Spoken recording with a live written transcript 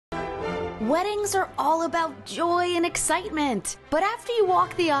Weddings are all about joy and excitement. But after you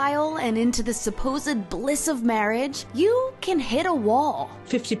walk the aisle and into the supposed bliss of marriage, you can hit a wall.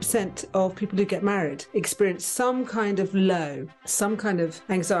 50% of people who get married experience some kind of low, some kind of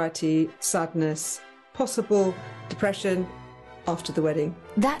anxiety, sadness, possible depression after the wedding.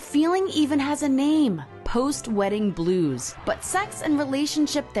 That feeling even has a name: post-wedding blues. But sex and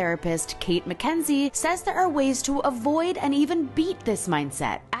relationship therapist Cate Mackenzie says there are ways to avoid and even beat this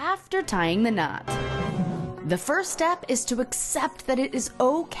mindset after tying the knot. The first step is to accept that it is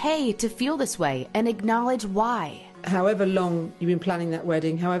okay to feel this way and acknowledge why. However long you've been planning that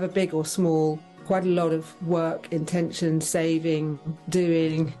wedding, however big or small, quite a lot of work, intention, saving,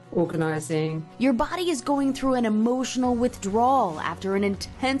 doing, organising. Your body is going through an emotional withdrawal after an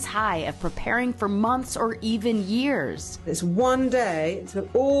intense high of preparing for months or even years. It's one day, it's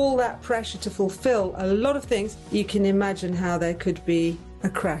all that pressure to fulfil a lot of things. You can imagine how there could be a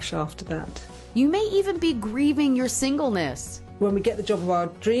crash after that. You may even be grieving your singleness. When we get the job of our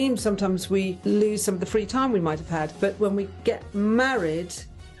dreams, sometimes we lose some of the free time we might have had. But when we get married,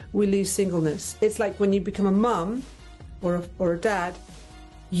 we lose singleness. It's like when you become a mum or a dad,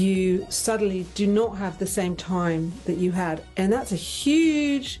 you suddenly do not have the same time that you had. And that's a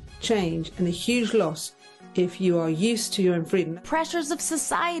huge change and a huge loss if you are used to your own freedom. Pressures of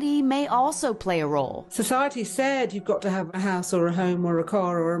society may also play a role. Society said you've got to have a house or a home or a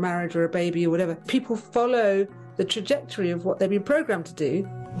car or a marriage or a baby or whatever. People follow the trajectory of what they've been programmed to do.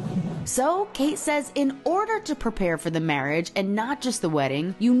 So, Cate says in order to prepare for the marriage and not just the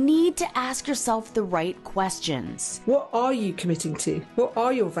wedding, you need to ask yourself the right questions. What are you committing to? What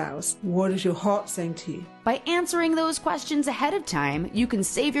are your vows? What is your heart saying to you? By answering those questions ahead of time, you can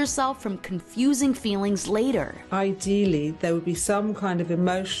save yourself from confusing feelings later. Ideally, there would be some kind of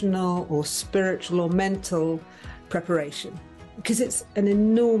emotional or spiritual or mental preparation, because it's an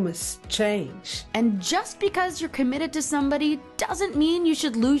enormous change. And just because you're committed to somebody doesn't mean you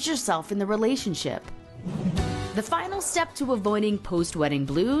should lose yourself in the relationship. The final step to avoiding post-wedding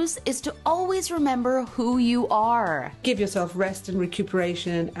blues is to always remember who you are. Give yourself rest and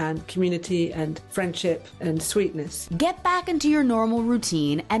recuperation and community and friendship and sweetness. Get back into your normal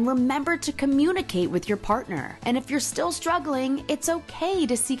routine and remember to communicate with your partner. And if you're still struggling, it's okay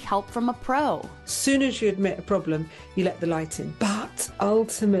to seek help from a pro. As soon as you admit a problem, you let the light in. But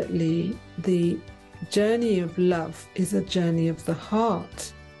ultimately, the journey of love is a journey of the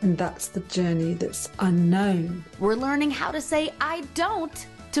heart. And that's the journey that's unknown. We're learning how to say I don't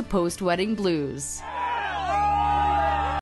to post-wedding blues.